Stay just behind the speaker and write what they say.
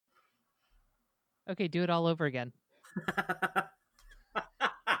Okay, do it all over again.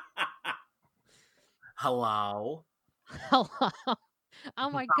 Hello. Hello. Oh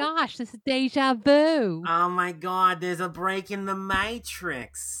my gosh, this is deja vu. Oh my god, there's a break in the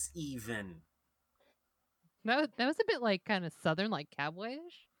Matrix, even. That was a bit like kind of southern, like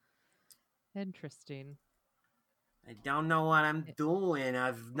cowboyish. Interesting. I don't know what I'm doing.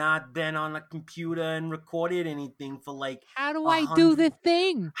 I've not been on a computer and recorded anything for like How do a I do the hundred.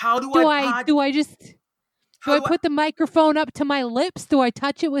 thing? How do Do I I pod? do I just do How I do I put the microphone up to my lips? Do I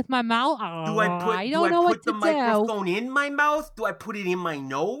touch it with my mouth? Oh, I do don't I know what put to the do. microphone in my mouth? Do I put it in my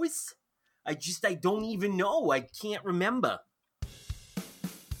nose? I don't even know. I can't remember.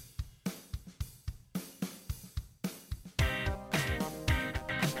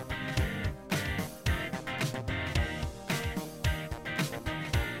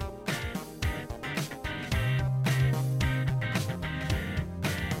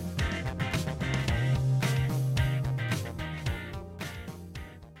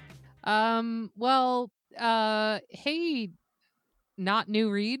 Well, hey, not new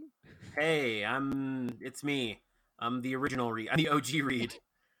Reed. Hey, it's me. I'm the original Reed. I'm the OG Reed.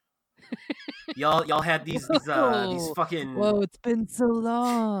 Y'all had these Whoa, fucking whoa, it's been so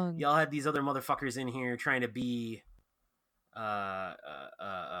long. y'all had these other motherfuckers in here trying to be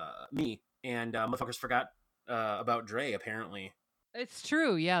me, and motherfuckers forgot about Dre. Apparently, It's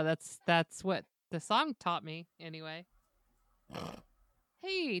true. Yeah, that's what the song taught me anyway.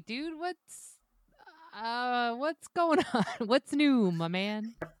 Hey, dude, what's going on? What's new, my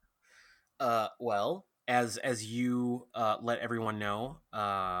man? well, as you let everyone know,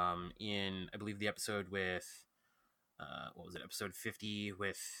 in I believe the episode with what was it, episode 50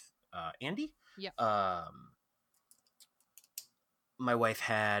 with Andy. Yep. My wife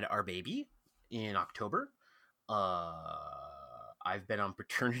had our baby in October. I've been on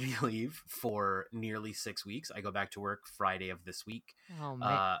paternity leave for nearly 6 weeks. I go back to work Friday of this week, Oh man,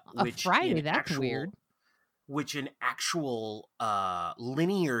 a which Friday. That's weird. in actual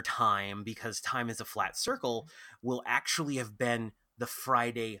linear time, because time is a flat circle, will actually have been the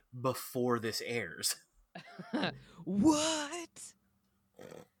Friday before this airs. What?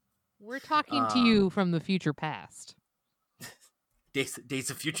 We're talking to Um, you from the future past. days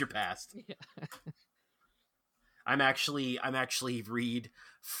of future past. Yeah. I'm actually Reed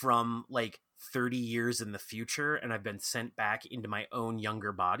from like 30 years in the future, and I've been sent back into my own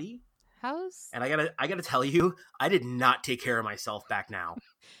younger body. How's And I gotta tell you, I did not take care of myself back now.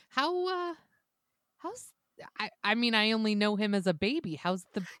 how's I mean, I only know him as a baby. How's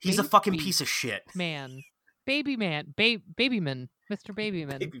the He's a fucking piece of shit. man? Baby man, babyman, Mr.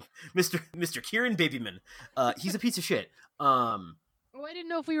 Babyman. Mr. Kieran Babyman. He's a piece of shit. Oh, I didn't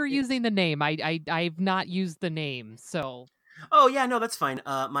know if we were using the name. I've not used the name, so Oh yeah, no, that's fine.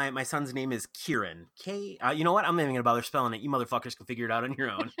 My son's name is Kieran. You know what? I'm not even gonna bother spelling it. You motherfuckers can figure it out on your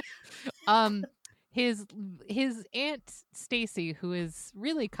own. um his aunt Stacy, who is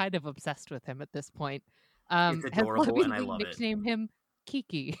really kind of obsessed with him at this point, It's has adorable, and I lovingly love it. nicknamed him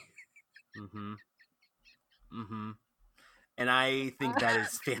Kiki. Mm-hmm. Mm-hmm. And I think that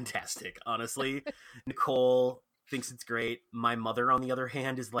is fantastic. Honestly, Nicole thinks it's great. My mother, on the other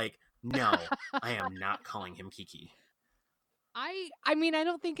hand, is like, no, I am not calling him Kiki. I mean, I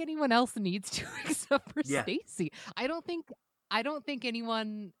don't think anyone else needs to except for Yeah, Stacy. I don't think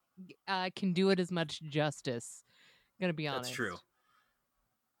anyone can do it as much justice. Gonna be that's true. honest.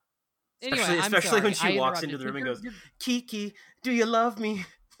 Anyway, I'm Especially when sorry. she I walks into interrupted. the So room and goes, you're Kiki, do you love me?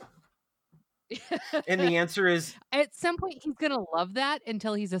 And the answer is, at some point he's gonna love that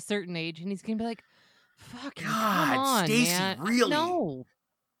until he's a certain age, and he's gonna be like, "Fucking come God, on, Stacy, man! really? No,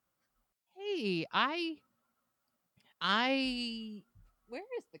 hey, I, where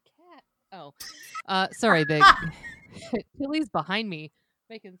is the cat? Oh, sorry, the Tilly's behind me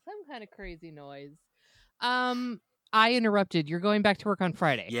making some kind of crazy noise. Um, I interrupted. You're going back to work on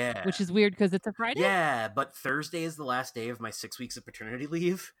Friday, Yeah. which is weird because it's a Friday. Yeah, but Thursday is the last day of my 6 weeks of paternity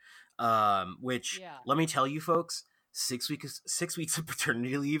leave. Which, Yeah. let me tell you, folks, 6 weeks of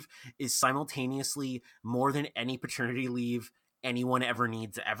paternity leave is simultaneously more than any paternity leave anyone ever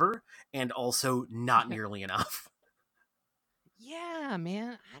needs ever, and also not nearly enough. Yeah,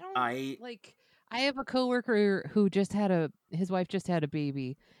 man. I don't I like. I have a coworker who just had his wife just had a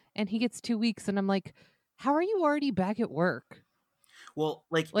baby, and he gets 2 weeks, and I'm like, how are you already back at work? Well,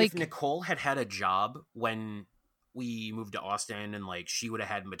 like, if Like, Nicole had had a job when we moved to Austin, and like she would have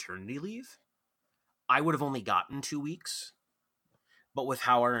had maternity leave, I would have only gotten 2 weeks. But with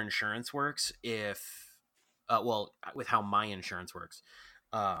how our insurance works, if with how my insurance works,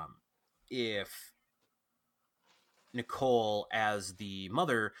 um, if Nicole, as the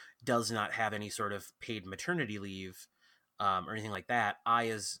mother, does not have any sort of paid maternity leave or anything like that.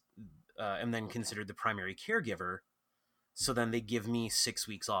 I am then considered the primary caregiver. So then they give me 6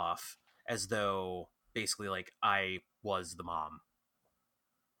 weeks off, as though basically like I was the mom.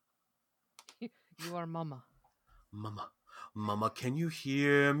 You are mama. Mama, can you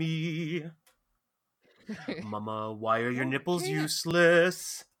hear me? Mama, why are your nipples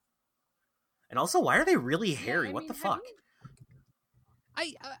useless? And also, why are they really hairy? I what the mean, fuck?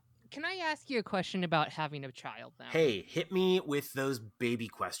 Can I ask you a question about having a child now? Hey, hit me with those baby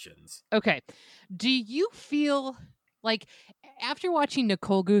questions. Okay. Do you feel like after watching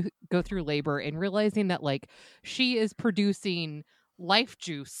Nicole go through labor and realizing that like she is producing life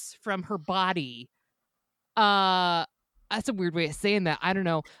juice from her body, that's a weird way of saying that. I don't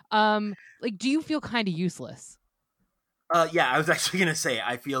know. Like, do you feel kind of useless? Yeah, I was actually gonna say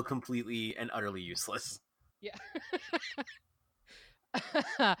I feel completely and utterly useless. Yeah.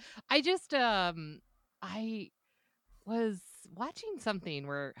 I just I was watching something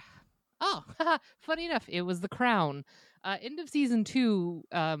where funny enough, it was The Crown. End of season 2,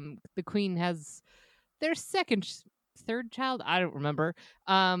 the Queen has their third child, I don't remember.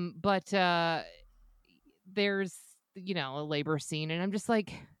 But there's a labor scene, and I'm just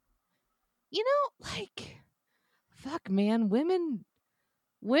like, like, fuck, man, women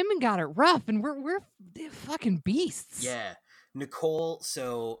got it rough, and we're fucking beasts. Yeah, Nicole.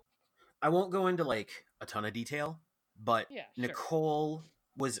 So I won't go into like a ton of detail, but Yeah, sure. Nicole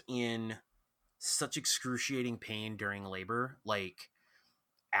was in such excruciating pain during labor, like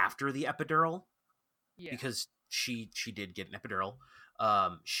after the epidural, because she did get an epidural.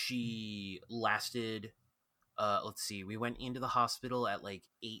 She lasted. Let's see. We went into the hospital at like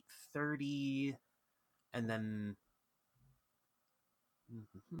 8:30, and then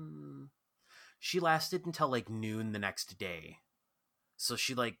she lasted until like noon the next day. So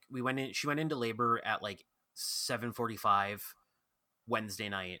she went into labor at like 7:45 Wednesday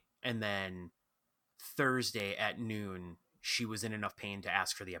night, and then Thursday at noon she was in enough pain to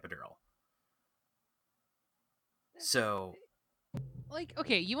ask for the epidural. So like,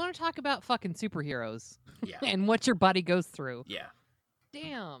 okay, you want to talk about fucking superheroes? Yeah. And what your body goes through. Yeah.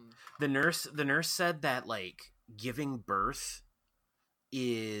 Damn. The nurse said that like giving birth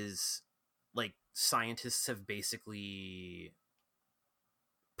is like scientists have basically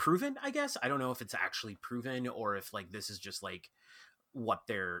proven, I guess. I don't know if it's actually proven or if like this is just like what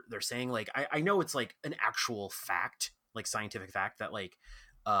they're saying. Like I know it's like an actual fact, like scientific fact, that like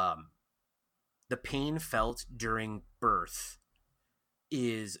the pain felt during birth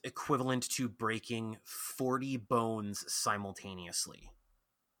is equivalent to breaking 40 bones simultaneously.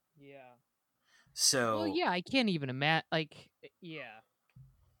 Yeah. So well, yeah, I can't even imagine. Like, yeah.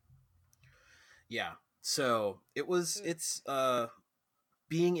 So it's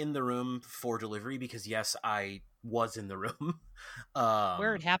being in the room for delivery, because yes, I was in the room.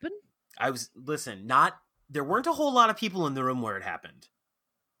 Where it happened? There weren't a whole lot of people in the room where it happened.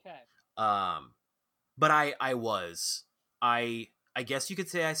 Okay. But I was. I guess you could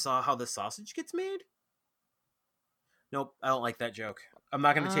say I saw how the sausage gets made. Nope, I don't like that joke. I'm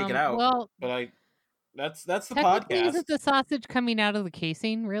not going to take it out. Well, but that's the technically, podcast. isn't the sausage coming out of the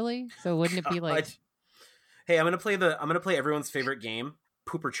casing, really? So wouldn't it be like? Hey, I'm gonna play everyone's favorite game,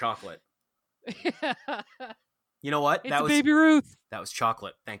 Poop or Chocolate. You know what? It's Baby Ruth. That was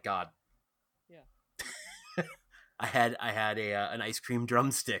chocolate. Thank God. Yeah. I had an ice cream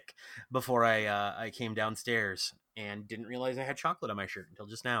drumstick before I came downstairs and didn't realize I had chocolate on my shirt until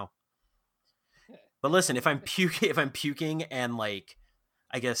just now. But listen, if I'm puking and like,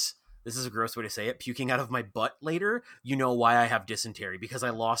 I guess this is a gross way to say it, puking out of my butt later, you know why I have dysentery, because I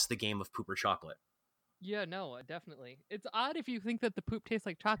lost the game of Poop or Chocolate. Yeah, no, definitely. It's odd if you think that the poop tastes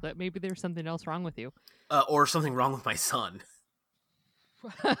like chocolate. Maybe there's something else wrong with you. Or something wrong with my son.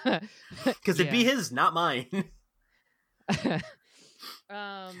 Because it'd be his, not mine.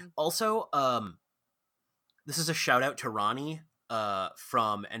 Also, this is a shout out to Ronnie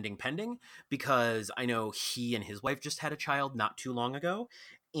from Ending Pending, because I know he and his wife just had a child not too long ago,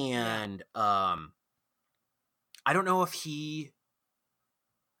 and I don't know if he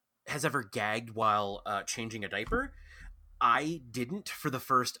has ever gagged while changing a diaper. I didn't for the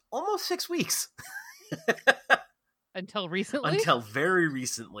first almost 6 weeks. Until recently? Until very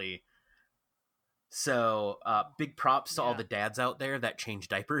recently. So big props to all the dads out there that change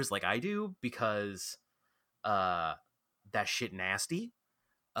diapers like I do, because that shit nasty.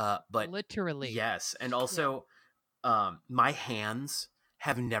 But literally. Yes. And also my hands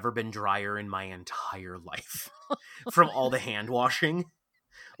have never been drier in my entire life from all the hand washing.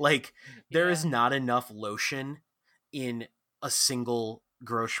 Like there is not enough lotion in a single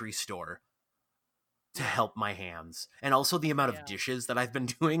grocery store to help my hands. And also the amount of dishes that I've been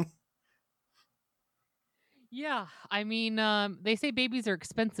doing. Yeah, I mean, they say babies are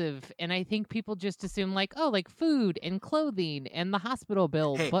expensive, and I think people just assume like, oh, like food and clothing and the hospital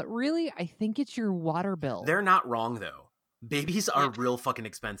bill. Hey. But really, I think it's your water bill. They're not wrong, though. Babies are real fucking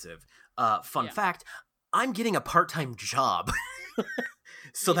expensive. Fun fact, I'm getting a part-time job.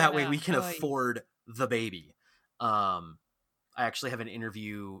 So that way we can afford the baby. I actually have an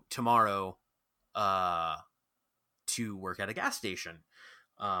interview tomorrow to work at a gas station.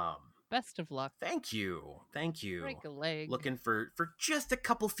 Best of luck. Thank you. Break a leg. Looking for just a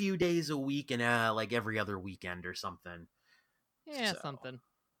couple few days a week and like every other weekend or something. Yeah, something.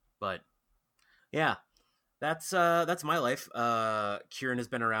 But yeah, that's my life. Kieran has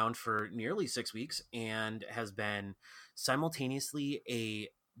been around for nearly 6 weeks and has been simultaneously a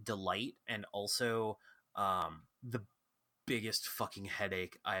delight and also the biggest fucking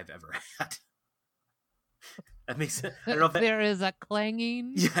headache I've ever had. That makes it. I don't know if there is a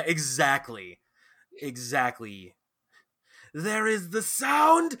clanging. Yeah, exactly. There is the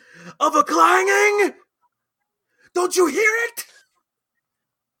sound of a clanging. Don't you hear it?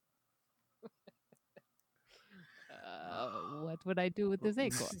 What would I do with this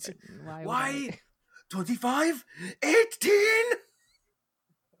acorn? Why? 25? 18?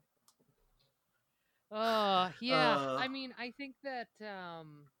 Yeah. I mean, I think that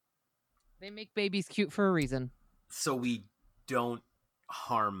they make babies cute for a reason. So we don't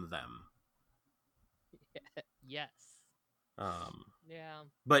harm them. Yes. Yeah.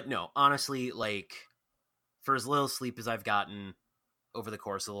 But no, honestly, like, for as little sleep as I've gotten over the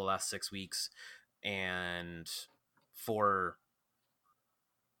course of the last 6 weeks, and for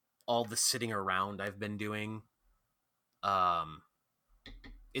all the sitting around I've been doing,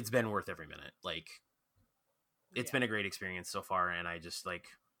 it's been worth every minute. Like, it's been a great experience so far, and I just, like,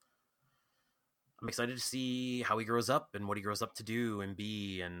 I'm excited to see how he grows up and what he grows up to do and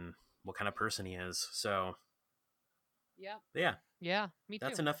be and what kind of person he is. So, yeah, me too.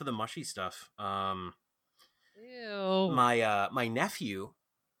 That's enough of the mushy stuff. Ew. My nephew,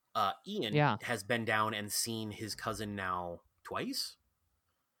 Ian, has been down and seen his cousin now twice.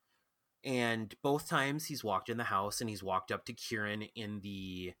 And both times he's walked in the house and he's walked up to Kieran in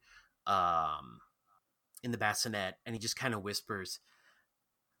the bassinet and he just kind of whispers,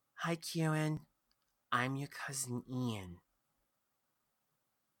 "Hi, Kieran. I'm your cousin Ian.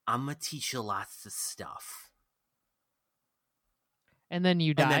 I'm gonna teach you lots of stuff." And then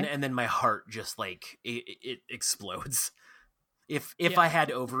you die. And then my heart just like it explodes. If I had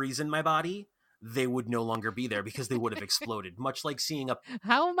ovaries in my body, they would no longer be there because they would have exploded. Much like seeing a.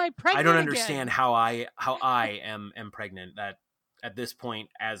 How am I pregnant? I don't understand how I am pregnant. That at this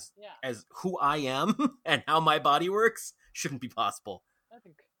point, as who I am and how my body works, shouldn't be possible.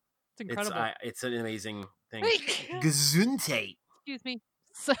 It's incredible. It's an amazing thing. Gesundheit. Excuse me.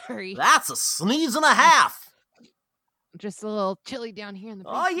 Sorry. That's a sneeze and a half. Just a little chilly down here in the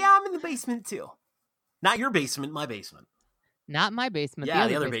basement. Oh, yeah, I'm in the basement, too. Not your basement, my basement. Not my basement. Yeah,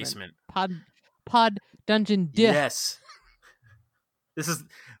 the other basement. Pod Dungeon Diff. Yes. This is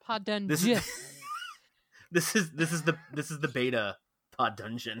Pod Dungeon. This is the beta Pod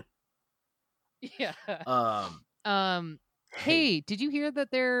Dungeon. Yeah. Hey, did you hear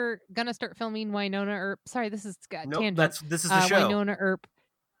that they're gonna start filming Wynonna Earp? Sorry, this is tangent. This is the show. Wynonna Earp.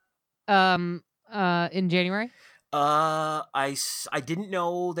 In January. I didn't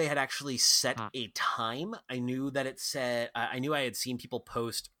know they had actually set a time. I knew that it said. I knew I had seen people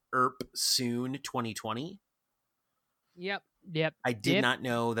post Earp soon 2020. Yep. I did not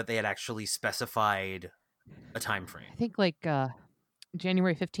know that they had actually specified a time frame. I think like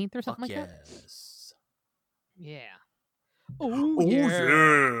January 15th or something like that. Yeah. Oh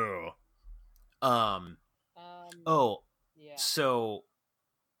yeah. Yeah. So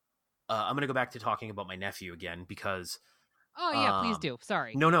I'm gonna go back to talking about my nephew again because. Oh yeah, please do.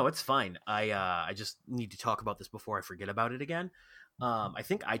 Sorry. No, it's fine. I just need to talk about this before I forget about it again. I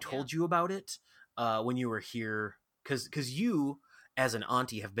think I told you about it when you were here because you as an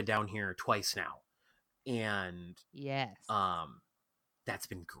auntie have been down here twice now, and yes, that's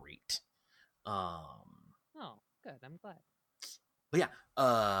been great. Oh, good. I'm glad. But yeah,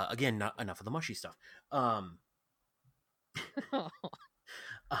 again, not enough of the mushy stuff.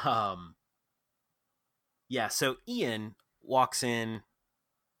 Yeah, so Ian walks in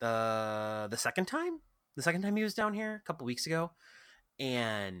the second time he was down here a couple weeks ago,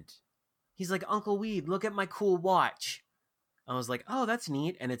 and he's like, "Uncle Weed, look at my cool watch." I was like, "Oh, that's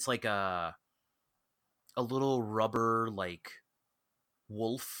neat." And it's like a little rubber like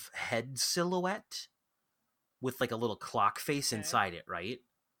wolf head silhouette. with like a little clock face inside it, right?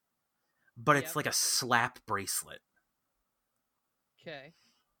 But it's like a slap bracelet. Okay.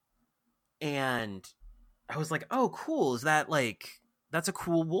 And I was like, oh, cool. Is that like, that's a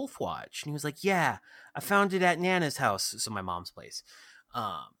cool wolf watch? And he was like, yeah, I found it at Nana's house. So my mom's place.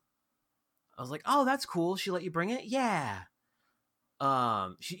 I was like, oh, that's cool. She let you bring it? Yeah.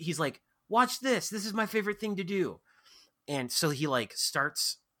 He's like, watch this. This is my favorite thing to do. And so he like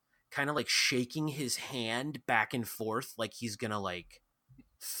starts kind of like shaking his hand back and forth like he's gonna like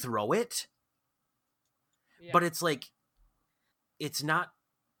throw it. Yeah. But it's like, it's not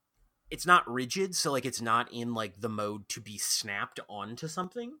rigid, so like it's not in like the mode to be snapped onto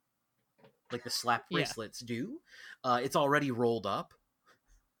something like the slap bracelets do. It's already rolled up.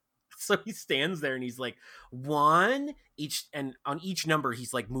 So he stands there and he's like, one each, and on each number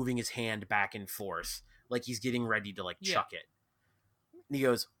he's like moving his hand back and forth like he's getting ready to like chuck it. And he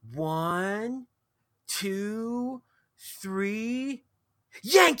goes, 1, 2, 3,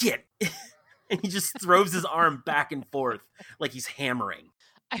 yank it. And he just throws his arm back and forth like he's hammering.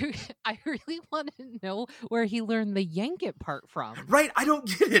 I really want to know where he learned the yank it part from. Right, I don't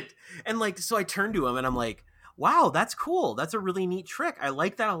get it. And like, so I turned to him and I'm like, wow, that's cool. That's a really neat trick. I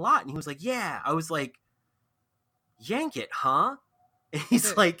like that a lot. And he was like, yeah. I was like, yank it, huh? And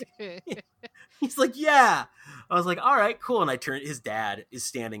he's like, yeah. I was like, all right, cool. And I turned, his dad is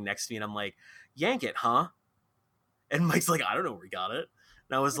standing next to me and I'm like, yank it, huh? And Mike's like, I don't know where he got it.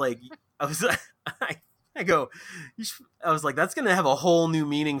 And I was like, I was like, that's going to have a whole new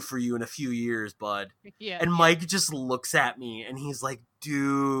meaning for you in a few years, bud. Yeah. And Mike just looks at me and he's like,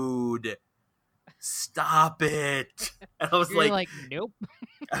 dude, stop it. And I was like, nope.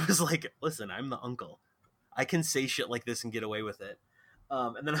 I was like, listen, I'm the uncle. I can say shit like this and get away with it.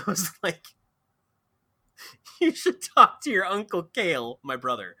 And then I was like, you should talk to your Uncle Kale, my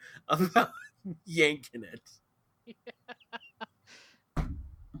brother, about yanking it.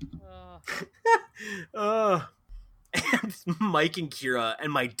 And Mike and Kira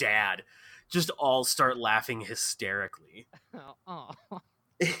and my dad just all start laughing hysterically. Oh.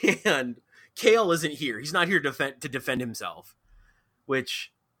 And Kale isn't here. He's not here to defend himself,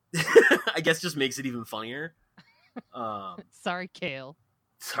 which I guess just makes it even funnier. Sorry, Kale.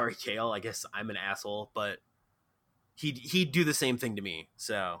 Sorry, Kale. I guess I'm an asshole, but he'd do the same thing to me.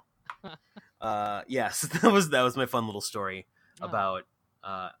 So, yes, that was my fun little story about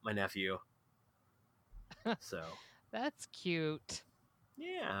my nephew. So that's cute.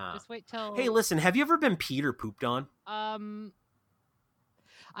 Yeah. Just wait till. Hey, listen, have you ever been peed or pooped on? I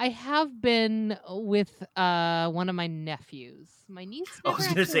have been with one of my nephews. My niece. I was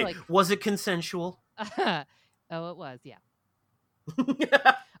gonna say, was it consensual? Oh, it was. Yeah.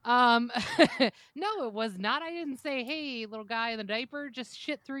 No, it was not. I didn't say, "Hey, little guy in the diaper, just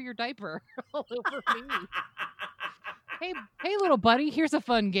shit through your diaper all over me." Hey, little buddy, here's a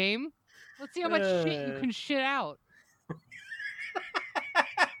fun game. Let's see how much shit you can shit out.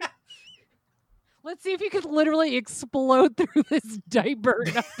 Let's see if you could literally explode through this diaper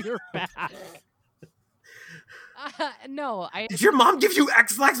and up your back. No, Did your mom give you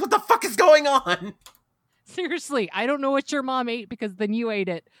X-Lax? What the fuck is going on? Seriously, I don't know what your mom ate because then you ate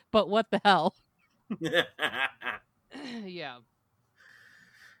it. But what the hell? Yeah.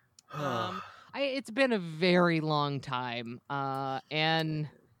 It's been a very long time, and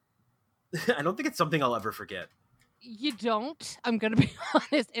I don't think it's something I'll ever forget. You don't. I'm gonna be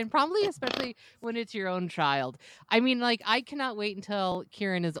honest, and probably especially when it's your own child. I mean, like, I cannot wait until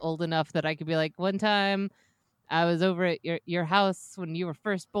Kieran is old enough that I could be like, one time I was over at your house when you were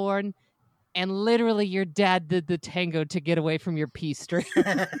first born, and literally your dad did the tango to get away from your pee stream.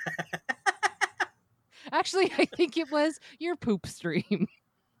 Actually, I think it was your poop stream.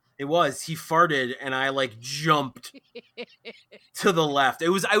 It was. He farted, and I like jumped to the left. I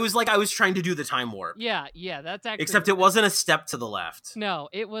was trying to do the time warp. Yeah, that's actually. Except it wasn't a step to the left. No,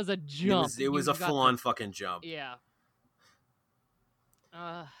 it was a jump. It was a full-on fucking jump. Yeah.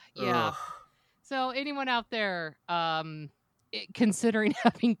 Yeah. Ugh. So anyone out there, considering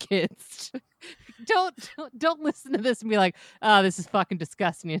having kids, don't listen to this and be like, "Oh, this is fucking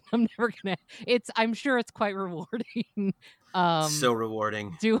disgusting." And I'm never gonna. I'm sure it's quite rewarding. So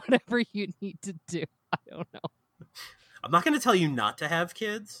rewarding. Do whatever you need to do. I don't know. I'm not going to tell you not to have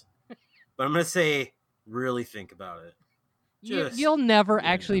kids, but I'm going to say really think about it. You'll never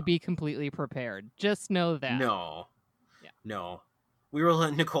actually be completely prepared. Just know that. No. Yeah. No.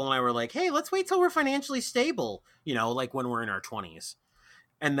 Nicole and I were like, hey, let's wait till we're financially stable, like when we're in our 20s.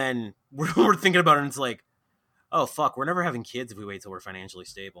 And then we're thinking about it and it's like, oh, fuck, we're never having kids if we wait till we're financially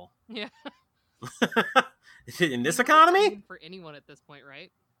stable. Yeah. In this economy? For anyone at this point,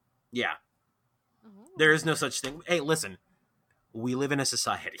 right? Yeah. There is no such thing. Hey, listen, we live in a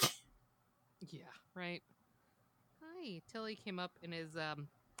society. Yeah, right. Hi, Tilly came up and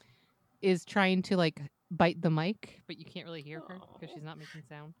is trying to like bite the mic, but you can't really hear her because she's not making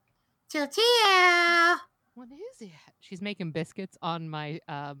sound. Tortilla. What is it? She's making biscuits on my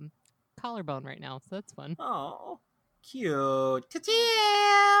collarbone right now, so that's fun. Oh, cute.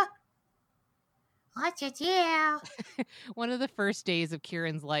 Tortilla. What tortilla? One of the first days of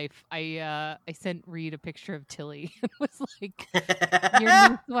Kieran's life, I sent Reed a picture of Tilly and was like, "Your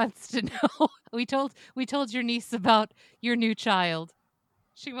niece wants to know." We told your niece about your new child.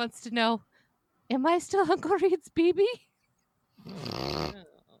 She wants to know, am I still Uncle Reed's baby?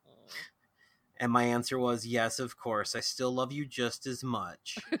 And my answer was, yes, of course. I still love you just as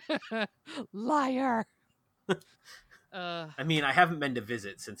much. Liar. I mean, I haven't been to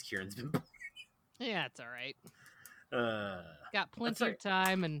visit since Kieran's been born. Yeah, it's all right. Got Got plenty of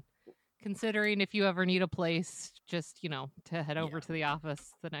time, and considering if you ever need a place, just, to head over to the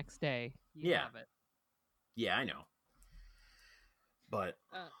office the next day. You have it. Yeah, I know. But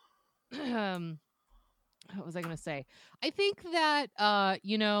what was I going to say? I think that I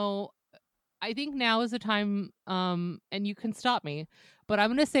think now is the time, and you can stop me, but I'm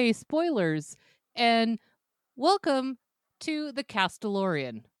going to say spoilers and welcome to the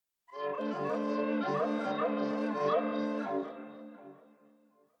Castellorian.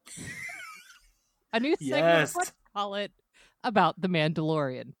 A new segment, let's call it, about The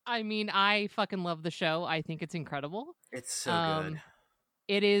Mandalorian. I mean, I fucking love the show. I think it's incredible. It's so good.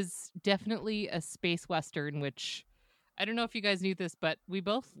 It is definitely a space western, which I don't know if you guys knew this, but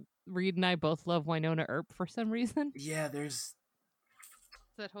Reed and I both love Winona Earp for some reason. Yeah, there's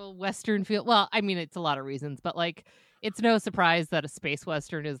that whole western feel. Well, I mean, it's a lot of reasons, but like, it's no surprise that a space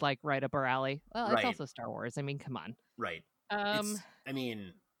western is like right up our alley. Well, it's also Star Wars. I mean, come on. Right. All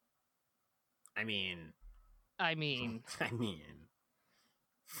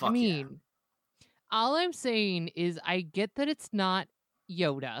I'm saying is I get that it's not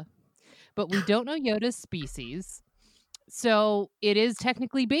Yoda, but we don't know Yoda's species. So it is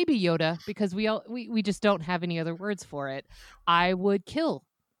technically Baby Yoda because we just don't have any other words for it. I would kill,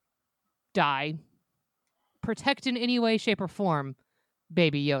 die, protect in any way, shape, or form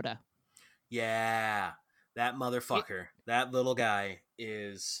Baby Yoda. Yeah, that motherfucker, that little guy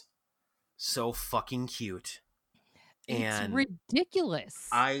is so fucking cute. It's ridiculous.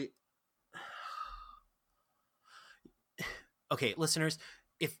 Okay, listeners,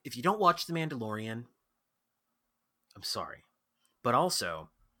 if you don't watch The Mandalorian, I'm sorry. But also,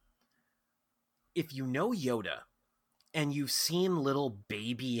 if you know Yoda and you've seen little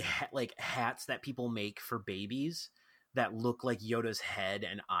baby hats that people make for babies that look like Yoda's head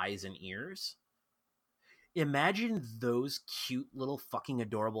and eyes and ears, imagine those cute little fucking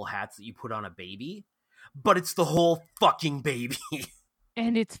adorable hats that you put on a baby, but it's the whole fucking baby.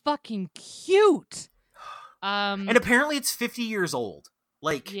 And it's fucking cute. And apparently it's 50 years old.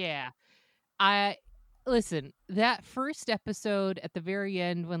 Yeah. Listen, that first episode at the very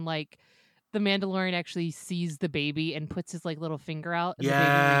end when like the Mandalorian actually sees the baby and puts his like little finger out and the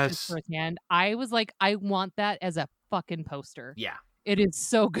baby reaches for his hand, I was like, I want that as a fucking poster. Yeah. It is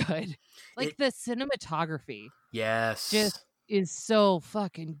so good. Like the cinematography. Yes. Just is so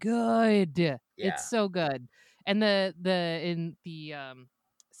fucking good. Yeah. It's so good. And in the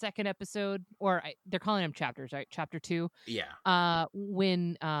second episode, or they're calling them chapters, right? Chapter 2. Yeah.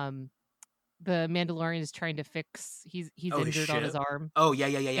 When the Mandalorian is trying to fix, he's injured on his arm. Oh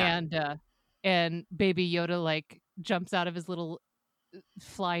yeah. And Baby Yoda like jumps out of his little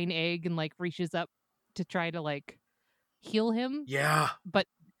flying egg and like reaches up to try to like heal him. Yeah. But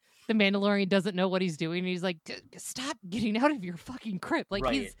the Mandalorian doesn't know what he's doing. And he's like, stop getting out of your fucking crypt.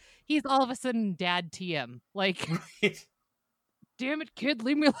 Like he's all of a sudden Dad TM. Like, damn it, kid,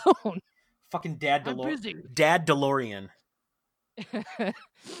 leave me alone. Fucking Dad DeLorean.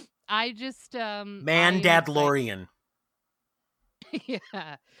 I just Dadlorian.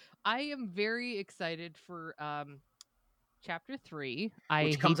 Yeah. I am very excited for chapter 3.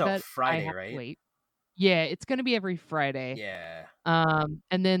 Which comes out Friday, right? Wait. Yeah, it's gonna be every Friday. Yeah.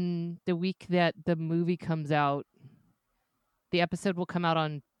 And then the week that the movie comes out, the episode will come out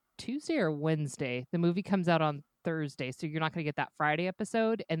on Tuesday or Wednesday. The movie comes out on Thursday, so you're not gonna get that Friday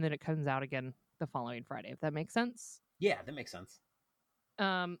episode, and then it comes out again the following Friday, if that makes sense. Yeah, that makes sense.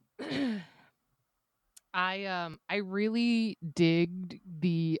 I really digged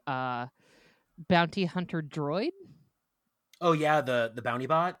the bounty hunter droid. Oh yeah, the bounty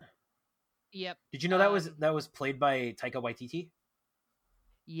bot. Yep. Did you know that was played by Taika Waititi?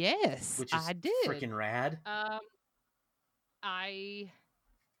 Yes, which is I did. Freaking rad.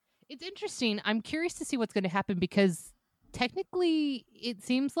 It's interesting. I'm curious to see what's going to happen because technically it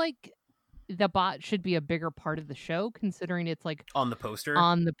seems like the bot should be a bigger part of the show considering it's like On the poster?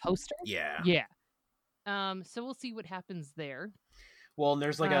 on the poster. Yeah. Yeah. So we'll see what happens there. Well, and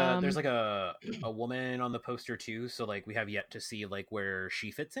there's like a woman on the poster too, so like we have yet to see like where she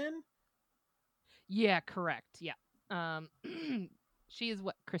fits in. Yeah, correct. Yeah. She is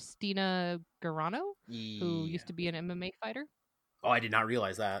what, Christina Garano, who used to be an MMA fighter. Oh, I did not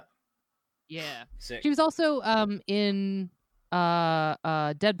realize that. Yeah. Sick. She was also in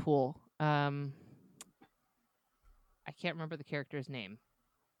Deadpool. I can't remember the character's name.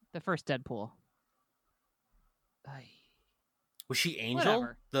 The first Deadpool. Was she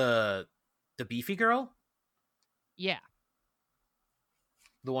Angel? Whatever. The beefy girl? Yeah.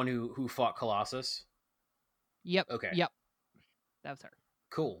 The one who fought Colossus? Yep. Okay. Yep. That was her.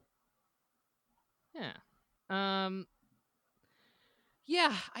 Cool. Yeah.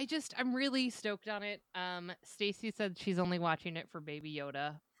 Yeah, I'm really stoked on it. Stacy said she's only watching it for Baby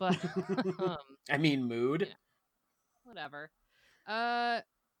Yoda, but I mean, mood. Yeah, whatever. I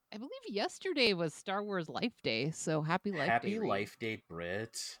believe yesterday was Star Wars Life Day, so happy Life Day. Happy Life Day,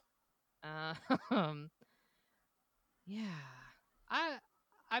 Brit. Yeah.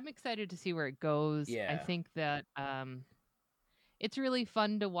 I'm excited to see where it goes. Yeah. I think that it's really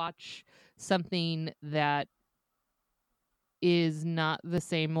fun to watch something that is not the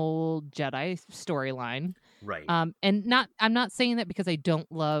same old Jedi storyline. Right. And I'm not saying that because I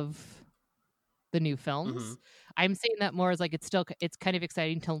don't love the new films. Mm-hmm. I'm saying that more as like it's kind of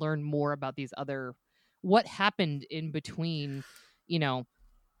exciting to learn more about these other what happened in between,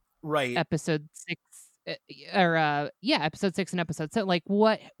 right. episode 6 episode 6 and episode 7. Like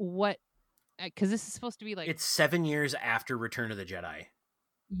what because this is supposed to be like it's 7 years after Return of the Jedi.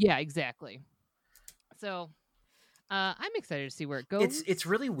 Yeah, exactly. So I'm excited to see where it goes. It's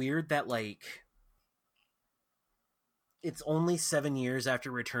really weird that like it's only 7 years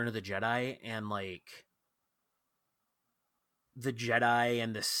after Return of the Jedi, and like the Jedi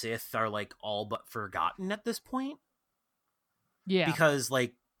and the Sith are like all but forgotten at this point. Yeah, because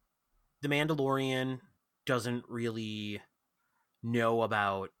like the Mandalorian doesn't really know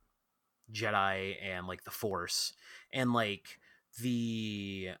about Jedi and like the Force, and like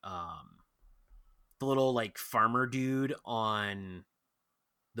the little like farmer dude on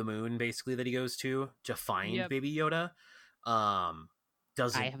the moon basically that he goes to find Baby Yoda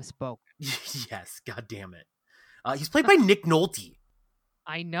doesn't. I have spoken. Yes, god damn it. He's played by Nick Nolte.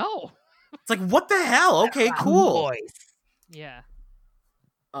 I know. It's like, what the hell? Okay, cool. Voice. Yeah.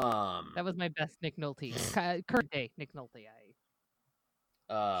 That was my best Nick Nolte. Current day Nick Nolte,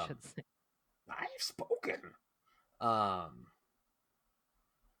 I should say. I've spoken.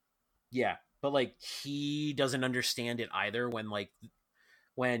 Yeah, but like he doesn't understand it either when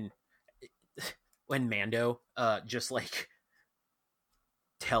Mando just like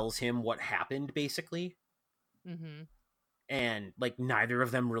tells him what happened basically. Mm-hmm. And like neither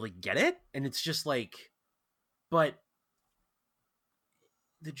of them really get it, and it's just like, but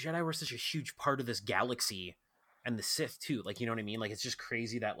the Jedi were such a huge part of this galaxy, and the Sith too, like, you know what I mean? Like, it's just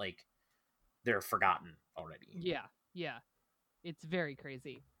crazy that like they're forgotten already. Yeah, it's very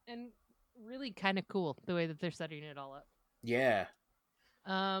crazy and really kind of cool the way that they're setting it all up. Yeah.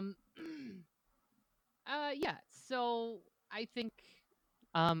 Yeah, so I think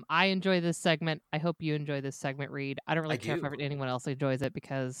I enjoy this segment. I hope you enjoy this segment, Reed. I don't really care if anyone else enjoys it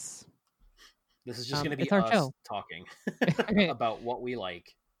because this is just going to be our us show. Talking about what we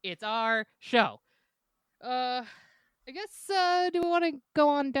like. It's our show. I guess, do we want to go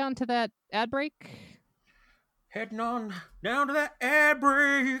on down to that ad break? Heading on down to that ad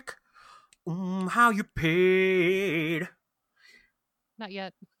break. How you paid? Not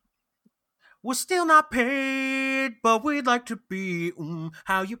yet. We're still not paid, but we'd like to be.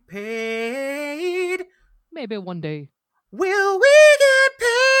 How you paid? Maybe one day. Will we get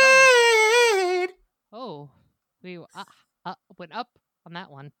paid? Oh, we went up on that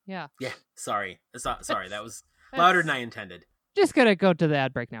one. Yeah. Yeah. Sorry. Sorry. That was louder than I intended. Just gonna go to the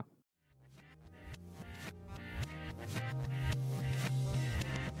ad break now.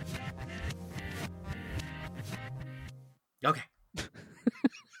 Okay.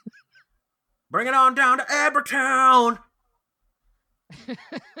 Bring it on down to Abertown.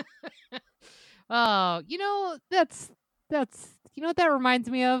 Oh, that's what that reminds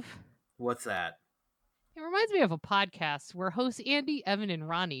me of? What's that? It reminds me of a podcast where hosts Andy, Evan, and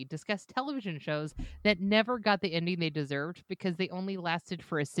Ronnie discuss television shows that never got the ending they deserved because they only lasted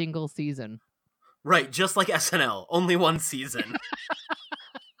for a single season. Right, just like SNL, only one season.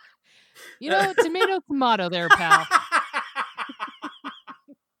 Tomato there, pal.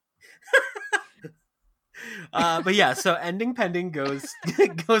 But yeah, so Ending Pending goes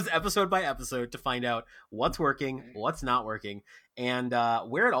goes episode by episode to find out what's working, what's not working, and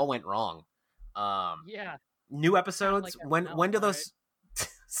where it all went wrong. Yeah. New episodes. When do those?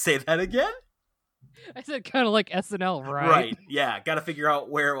 Say that again. I said kind of like SNL, right? Yeah, got to figure out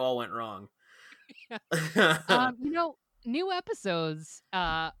where it all went wrong. New episodes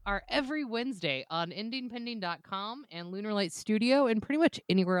are every Wednesday on endingpending.com and Lunar Light Studio and pretty much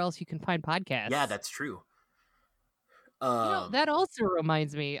anywhere else you can find podcasts. Yeah, that's true. That also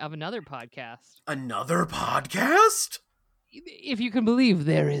reminds me of another podcast. Another podcast? If you can believe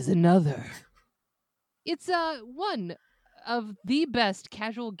there is another. It's one of the best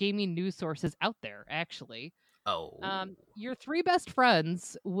casual gaming news sources out there, actually. Oh. Your three best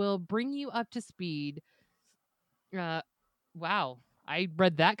friends will bring you up to speed. Wow, I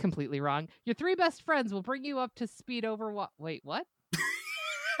read that completely wrong. Your three best friends will bring you up to speed over what? Wait, what?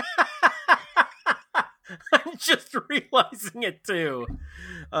 I'm just realizing it too.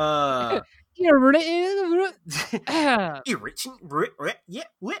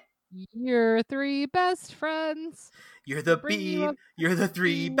 Your three best friends. You're the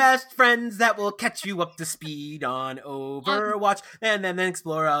three best friends that will catch you up to speed on Overwatch and then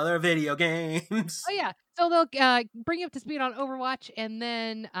explore other video games. Oh yeah, so they'll bring you up to speed on Overwatch and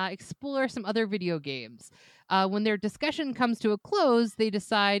then explore some other video games. When their discussion comes to a close, they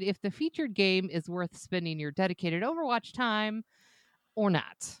decide if the featured game is worth spending your dedicated Overwatch time or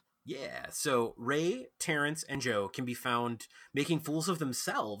not. Yeah, so Ray, Terrence, and Joe can be found making fools of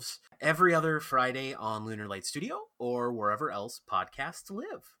themselves every other Friday on Lunar Light Studio or wherever else podcasts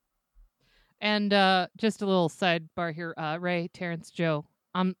live. And just a little sidebar here, Ray, Terrence, Joe,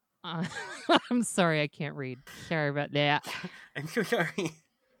 I'm sorry I can't read. Sorry about that. I'm sorry.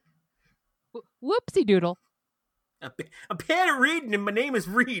 Whoopsie doodle. I'm bad at reading and my name is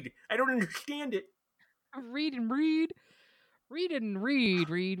Reed. I don't understand it. Read and read. Read and read.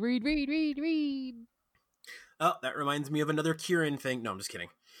 Read. Oh, that reminds me of another Kieran thing. No, I'm just kidding.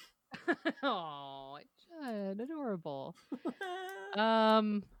 Oh, Judd, adorable.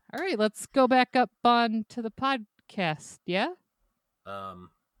 All right, let's go back up on to the podcast, yeah?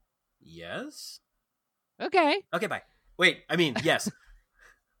 Yes? Okay. Okay, bye. Wait, I mean, yes.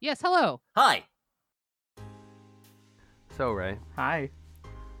 Yes, hello. Hi. So, Ray. Hi.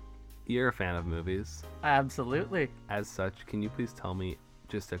 You're a fan of movies. Absolutely. As such, can you please tell me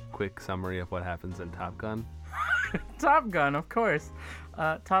just a quick summary of what happens in Top Gun? Top Gun, of course.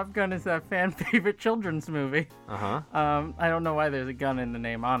 Top Gun is a fan favorite children's movie. Uh-huh. I don't know why there's a gun in the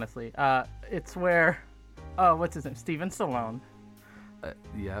name, honestly. It's where, what's his name? Steven Stallone.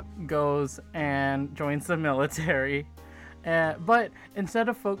 Yep. Goes and joins the military. But instead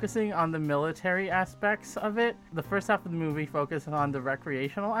of focusing on the military aspects of it, the first half of the movie focuses on the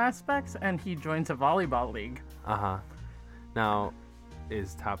recreational aspects, and he joins a volleyball league. Uh-huh. Now,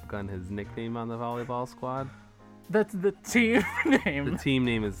 is Top Gun his nickname on the volleyball squad? That's the team name. The team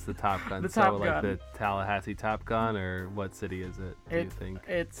name is the Top Gun. The Top Gun. Like the Tallahassee Top Gun, or what city is it, do you think?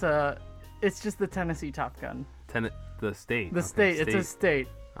 It's just the Tennessee Top Gun. The state. The state. It's a state.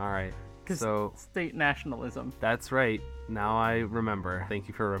 All right. So state nationalism. That's right. Now I remember. Thank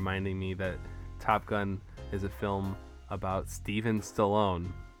you for reminding me that Top Gun is a film about Steven Stallone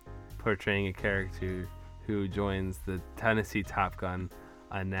portraying a character who joins the Tennessee Top Gun,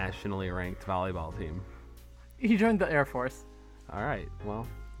 a nationally ranked volleyball team. He joined the Air Force. All right. Well,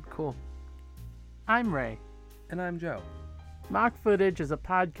 cool. I'm Ray. And I'm Joe. Mock Footage is a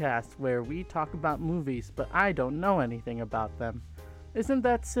podcast where we talk about movies, but I don't know anything about them. Isn't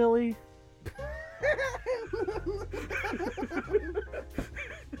that silly?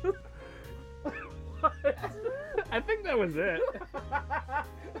 I think that was it. I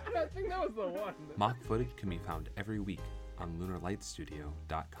think that was the one. Mock Footage can be found every week on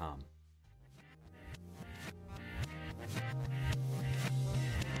lunarlightstudio.com.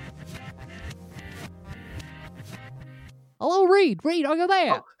 Hello, Reed. Reed, are you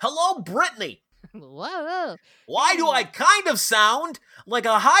there? Oh, hello, Brittany. Whoa. Why do I kind of sound like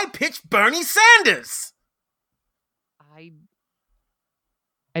a high-pitched Bernie Sanders?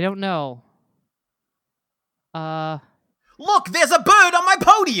 I don't know. Look, there's a bird on my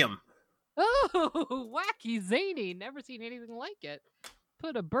podium. Oh, wacky zany. Never seen anything like it.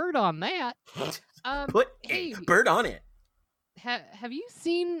 Put a bird on that. Put a bird on it. Have you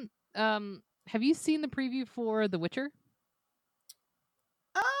seen the preview for The Witcher?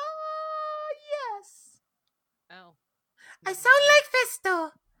 Yes. Oh. I sound like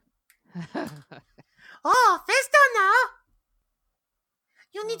Festo. Oh, Festo now.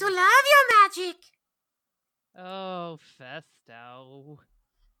 You need to love your magic. Oh, Festo.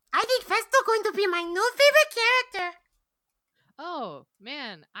 I think Festo going to be my new favorite character. Oh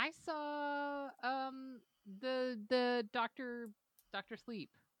man, I saw the Doctor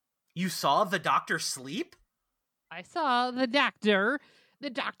Sleep. You saw the Doctor Sleep? I saw the Doctor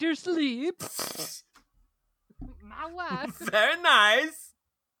Sleep. My wife. Very nice.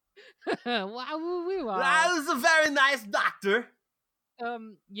 Wow, woo, woo, wow. That was a very nice doctor.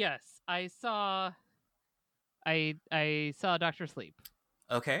 Yes, I saw Doctor Sleep.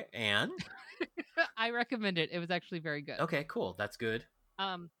 Okay, and I recommend it. It was actually very good. okay, cool. That's good.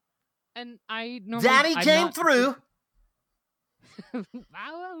 And I normally Daddy I'm came not- through.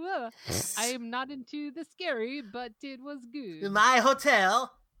 I am not into the scary, but it was good. In my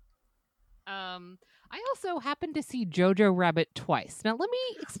hotel. I also happened to see Jojo Rabbit twice. Now let me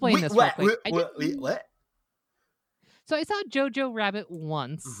explain this real quick. What? So I saw Jojo Rabbit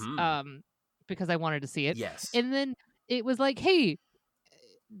once, Mhm. because I wanted to see it. Yes. And then it was like, hey,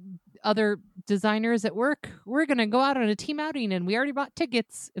 other designers at work, we're going to go out on a team outing and we already bought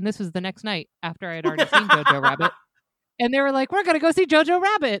tickets. And this was the next night after I had already seen Jojo Rabbit. And they were like, we're going to go see Jojo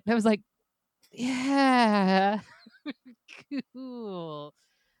Rabbit. And I was like, yeah, cool.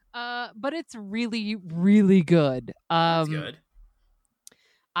 But it's really, really good. That's good.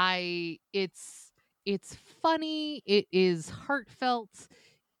 It's funny. It is heartfelt.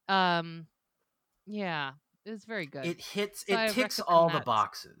 Yeah, it's very good. It hits. So I It ticks recommend all the that.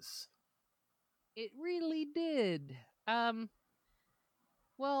 boxes. It really did. Well,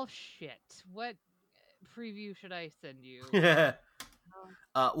 shit. What preview should I send you?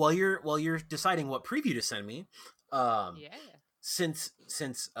 While you're deciding what preview to send me, Yeah. since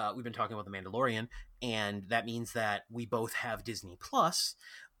we've been talking about the Mandalorian, and that means that we both have Disney Plus.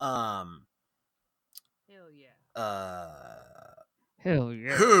 Hell yeah. Hell Hell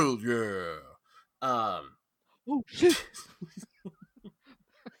yeah. yeah. Oh shit.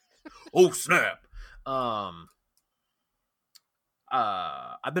 Oh snap.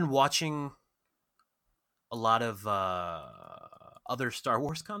 I've been watching a lot of other Star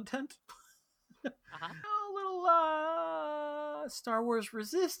Wars content. Uh-huh. A little Star Wars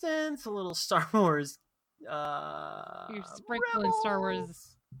Resistance, a little Star Wars You're sprinkling Star Wars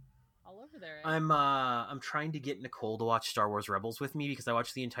Rebels. all over there. Eh? I'm trying to get Nicole to watch Star Wars Rebels with me because I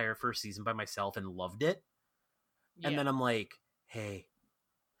watched the entire first season by myself and loved it. And then I'm like, hey,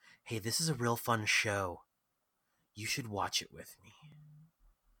 this is a real fun show. You should watch it with me.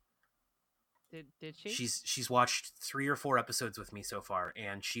 Did she? She's watched 3 or 4 episodes with me so far,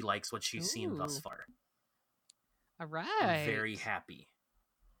 and she likes what she's seen thus Ooh. far. All right. I'm very happy.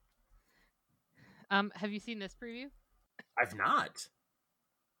 Have you seen this preview? I've not.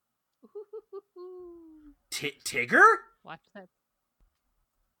 Tigger? Watch that.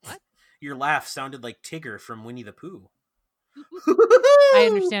 Your laugh sounded like Tigger from Winnie the Pooh. I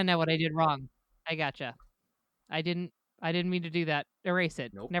understand now what I did wrong. I gotcha. I didn't mean to do that. Erase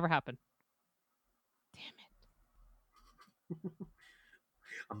it. Nope. Never happened. Damn it.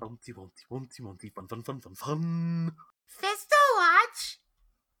 Fun. Festo watch.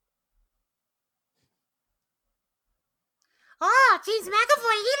 Oh, James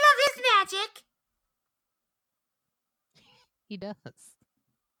McAvoy, he love his magic. He does.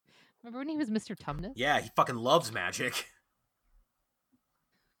 Remember when he was Mr. Tumnus? Yeah, he fucking loves magic.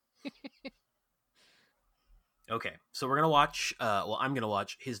 Okay, so we're gonna watch. I'm gonna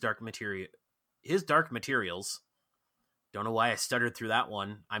watch His Dark Materials. Don't know why I stuttered through that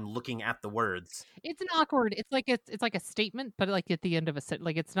one. I'm looking at the words. It's an awkward. It's like a statement, but like at the end of a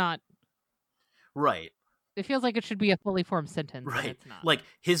like it's not. Right, It feels like it should be a fully formed sentence. And right. it's not. Like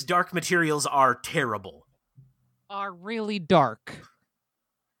his dark materials are terrible. Are really dark.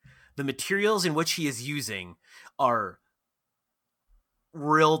 The materials in which he is using are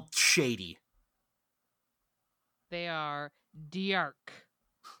real shady. They are dark.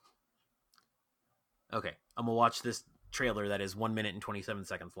 Okay, I'm gonna watch this trailer that is 1 minute and 27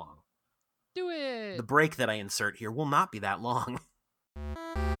 seconds long. Do it. The break that I insert here will not be that long.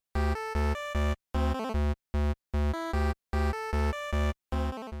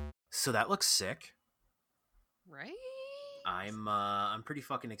 So that looks sick. Right. I'm pretty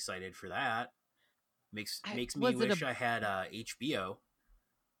fucking excited for that. Makes me was it wish I had HBO.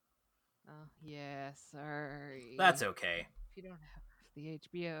 Oh yeah, sorry. That's okay. If you don't have the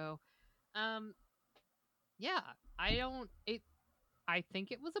HBO. Yeah, I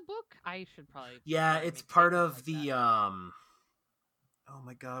think it was a book. I should probably. Yeah, probably it's make part statements of like the that. Oh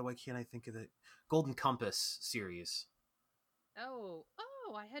my god, why can't I think of it? Golden Compass series. Oh,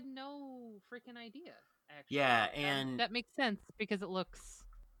 I had no freaking idea. Actually, Yeah, and that makes sense because it looks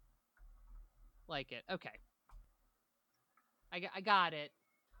like it. Okay, I got it.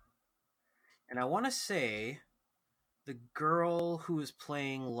 And I want to say the girl who was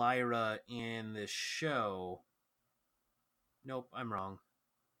playing Lyra in this show. Nope, I'm wrong.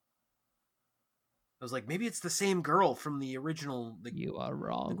 I was like, maybe it's the same girl from the original, You are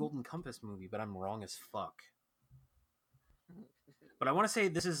wrong. the Golden Compass movie, but I'm wrong as fuck. But I want to say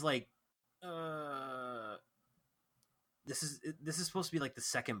this is like, this is supposed to be like the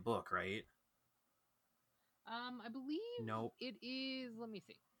second book, right? I believe Nope. it is. Let me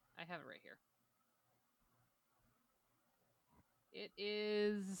see. I have it right here. It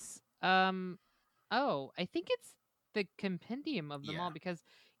is. Oh, I think it's the compendium of them Yeah. all, because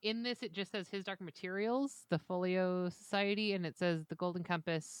in this it just says His Dark Materials, the Folio Society, and it says the Golden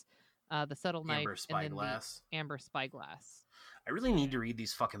Compass, the Subtle Knife, Amber and then Spyglass. the Amber Spyglass. I really need to read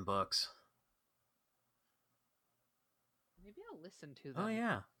these fucking books. Maybe I'll listen to them. Oh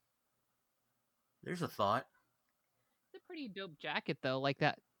yeah. There's a thought. It's a pretty dope jacket though, like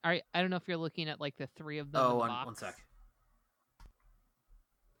that. I don't know if you're looking at like the three of them. Oh, in the one box. sec.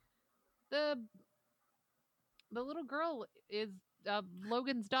 The little girl is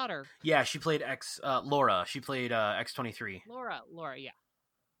Logan's daughter, Yeah, she played Laura. She played X-23. Laura. Yeah.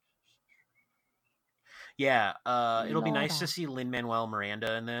 Yeah, it'll be nice Laura. to see Lin-Manuel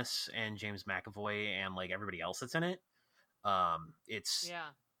Miranda in this, and James McAvoy, and like everybody else that's in it. It's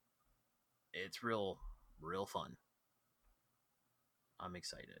real fun. I'm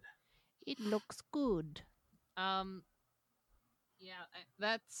excited. It looks good.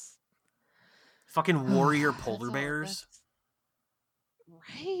 That's Fucking warrior that's polar all- bears. that's-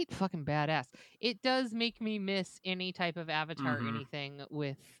 Right? Fucking badass. It does make me miss any type of Avatar Mhm. anything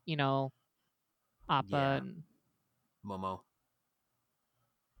with, Appa Yeah. and Momo.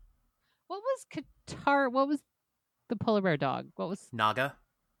 what was Qatar? What was the polar bear dog? What was Naga.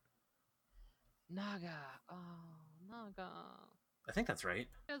 Naga? Oh, Naga. I think that's right.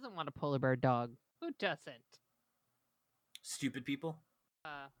 Who doesn't want a polar bear dog? Who doesn't? Stupid people.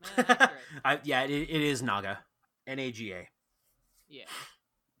 Accurate. Yeah, it is Naga. Naga. Yeah.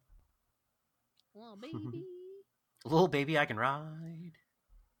 Well, baby. Little baby I can ride.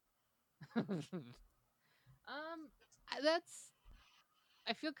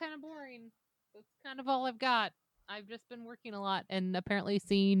 I feel kind of boring. That's kind of all I've got. I've just been working a lot and apparently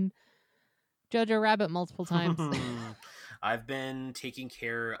seen Jojo Rabbit multiple times. I've been taking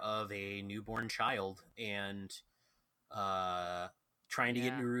care of a newborn child and trying to get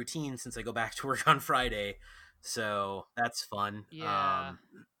Yeah. into a routine since I go back to work on Friday. So that's fun. Yeah.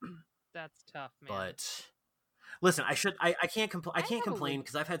 That's tough, man. But listen, I can't have a complain week.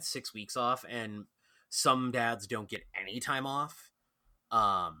 because I've had 6 weeks off, and some dads don't get any time off.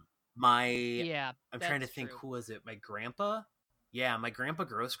 yeah, I'm trying to that's think, true. who was it? My grandpa? Yeah, my grandpa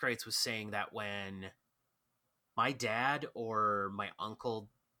Grosskreitz was saying that when my dad or my uncle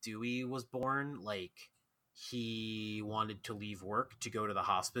Dewey was born, like, he wanted to leave work to go to the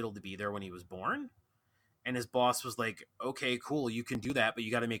hospital to be there when he was born. And his boss was like, okay, cool, you can do that, but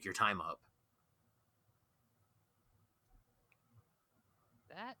you got to make your time up.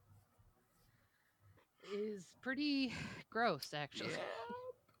 That is pretty gross, actually.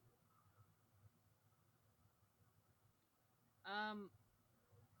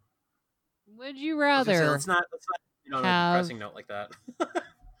 Would you I was gonna say, rather let's not on a have- depressing note like that.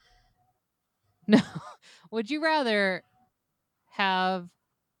 no? Would you rather have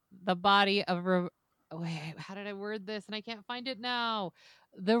the body of wait? How did I word this? And I can't find it now.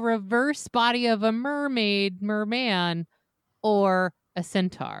 The reverse body of a merman, or a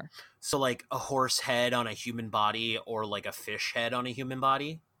centaur? So like a horse head on a human body, or like a fish head on a human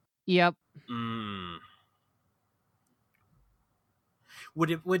body. Yep.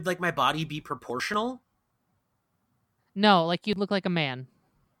 Would like my body be proportional? No, like you'd look like a man.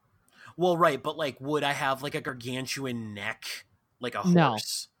 Well, right, but like, would I have like a gargantuan neck, like a No.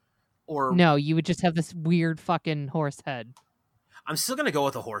 horse? Or No, you would just have this weird fucking horse head. I'm still gonna go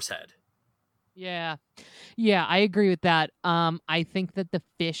with a horse head. Yeah. Yeah, I agree with that. I think that the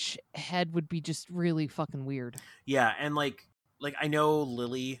fish head would be just really fucking weird. Yeah, and like I know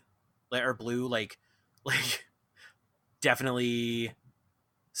Lily, or Blue, like definitely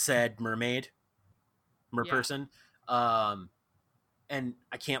said mermaid, merperson. And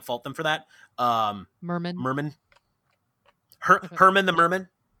I can't fault them for that. Merman. Merman. Herman the Merman.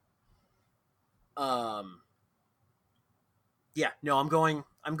 Yeah, no, I'm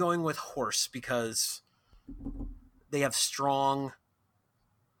going with horse because they have strong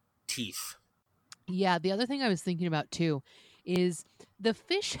teeth. Yeah, the other thing I was thinking about too is the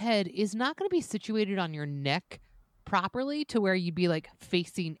fish head is not going to be situated on your neck properly to where you'd be like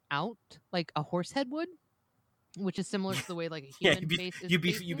facing out like a horse head would, which is similar to the way like a Yeah, human face is you'd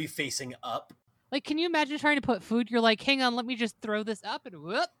be facing. facing up. Like, can you imagine trying to put food? You're like, hang on, let me just throw this up and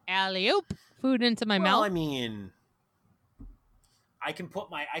whoop, alley-oop, food into my Well, mouth. I mean, I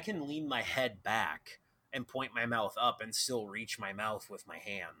can lean my head back and point my mouth up and still reach my mouth with my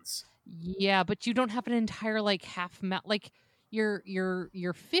hands. Yeah, but you don't have an entire like half mouth. Like your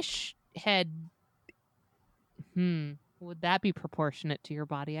fish head. Would that be proportionate to your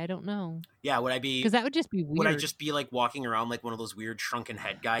body? I don't know. Yeah, would I be? Because that would just be weird. Would I just be like walking around like one of those weird shrunken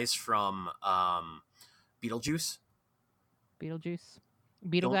head guys from Beetlejuice?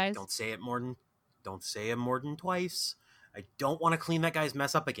 Beetle guys? Don't say it more than twice. I don't want to clean that guy's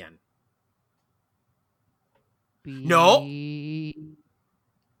mess up again. No.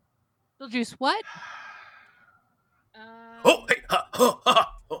 Beetlejuice, what? Oh, hey,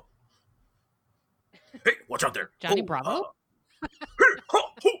 oh. Hey, watch out there. Johnny Bravo?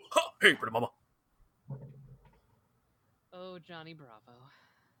 Hey, pretty mama. Oh, Johnny Bravo.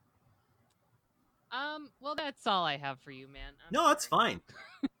 Well, that's all I have for you, man. No, that's fine.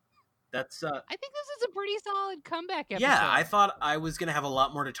 That's I think this is a pretty solid comeback episode. Yeah, I thought I was gonna have a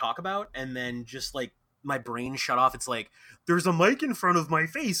lot more to talk about, and then just like my brain shut off. It's like, there's a mic in front of my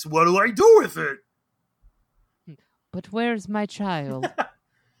face. What do I do with it? But where's my child?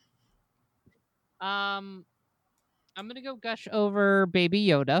 I'm gonna go gush over Baby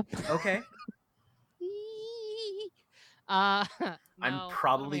Yoda. Okay. I'm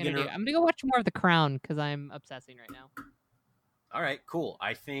probably gonna gonna- I'm gonna go watch more of The Crown because I'm obsessing right now. All right, cool.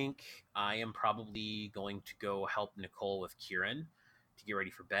 I think I am probably going to go help Nicole with Kieran to get ready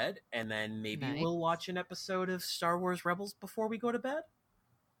for bed, and then maybe Nice. we'll watch an episode of Star Wars Rebels before we go to bed.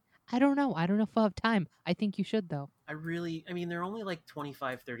 I don't know if I'll have time. I think you should though. I mean, they're only like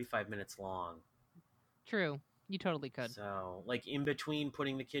 25, 35 minutes long. True. You totally could. So, like, in between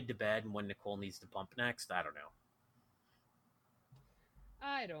putting the kid to bed and when Nicole needs to pump next, I don't know.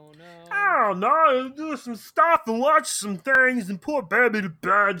 I don't know. I don't know. Do some stuff and watch some things and put baby to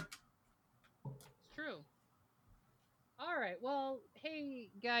bed. It's true. All right. Well, hey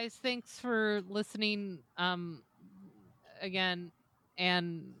guys, thanks for listening. Again,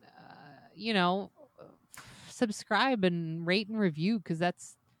 and subscribe and rate and review because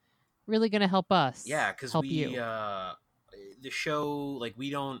that's really gonna help us. Yeah, because help we you. the show, like,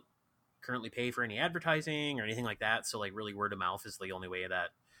 we don't currently pay for any advertising or anything like that, so like really word of mouth is the only way that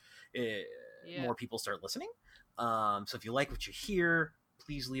more people start listening. So if you like what you hear,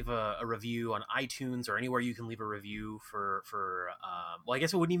 please leave a review on iTunes or anywhere you can leave a review for well, I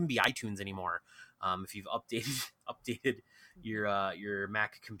guess it wouldn't even be iTunes anymore. If you've updated your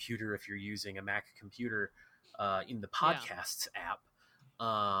Mac computer, if you're using a Mac computer in the podcasts app.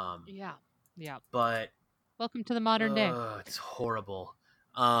 Yeah. But Welcome to the modern day. it's horrible.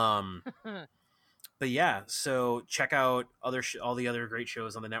 But yeah, so check out all the other great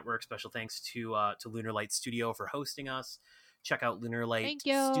shows on the network. Special thanks to Lunar Light Studio for hosting us. Check out Lunar Light Thank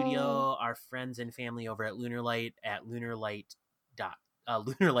you. Studio, our friends and family over at Lunar Light at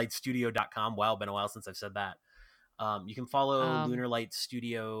lunarlightstudio.com. Wow, been a while since I've said that. You can follow Lunar Light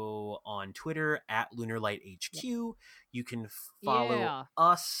Studio on Twitter at LunarLightHQ. You can follow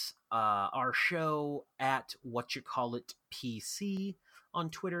us, our show, at WhatYouCallItPC on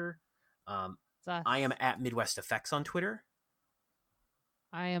Twitter. I am at Midwest Effects on Twitter.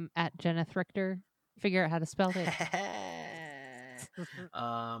 I am at Jenneth Richter. Figure out how to spell it.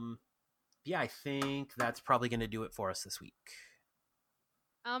 Yeah, I think that's probably going to do it for us this week.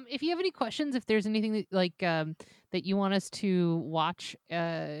 If you have any questions, if there's anything that that you want us to watch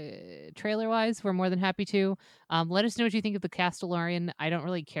trailer wise, we're more than happy to. Let us know what you think of the Castellarian. I don't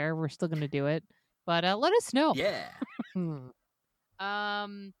really care. We're still going to do it, but let us know. Yeah.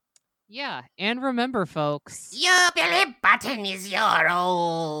 Yeah, and remember, folks. Your belly button is your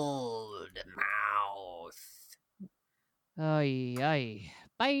old mouth. Ay.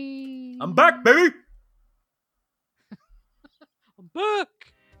 Bye. I'm back, baby. I'm back.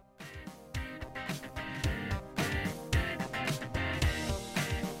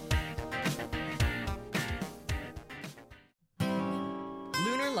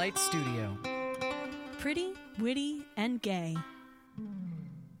 Lunar Light Studio. Pretty, witty, and gay.